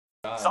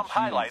Some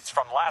highlights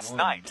from last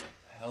night.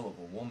 Hell of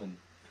a woman.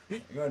 Go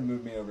ahead and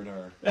move me over to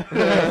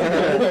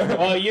her.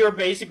 Well, you're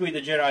basically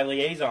the Jedi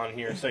liaison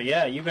here, so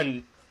yeah, you've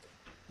been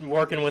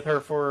working with her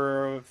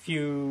for a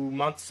few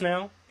months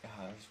now. God,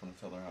 I just want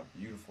to tell her how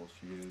beautiful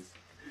she is.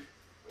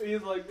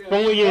 He's like, If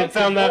only he had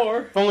found that.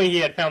 If only he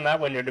had found that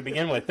window to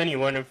begin with, then he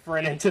wouldn't have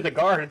run into the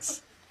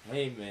guards.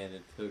 Hey man,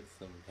 it took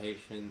some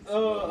patience,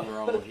 but we're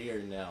all here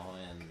now,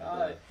 and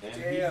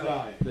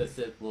the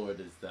Sith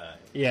Lord is dying.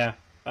 Yeah.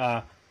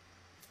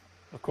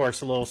 Of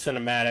course, a little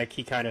cinematic.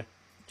 He kind of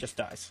just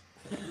dies.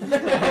 I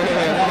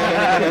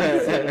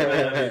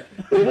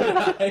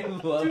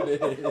love it.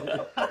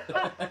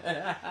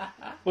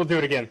 We'll do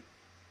it again,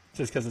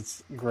 just because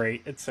it's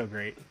great. It's so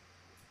great.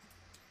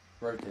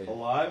 Rotate.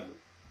 Alive?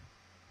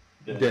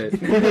 Dead.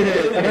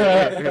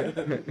 There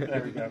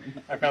we go.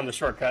 I found the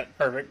shortcut.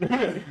 Perfect.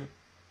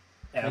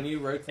 Can you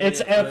rotate? It's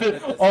it F. at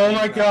the Oh same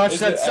my time? gosh, Is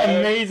that's it F?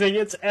 amazing.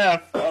 It's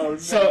F. Oh, no.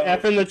 So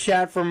F in the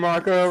chat for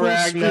Marco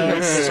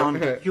Ragnos. on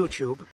YouTube.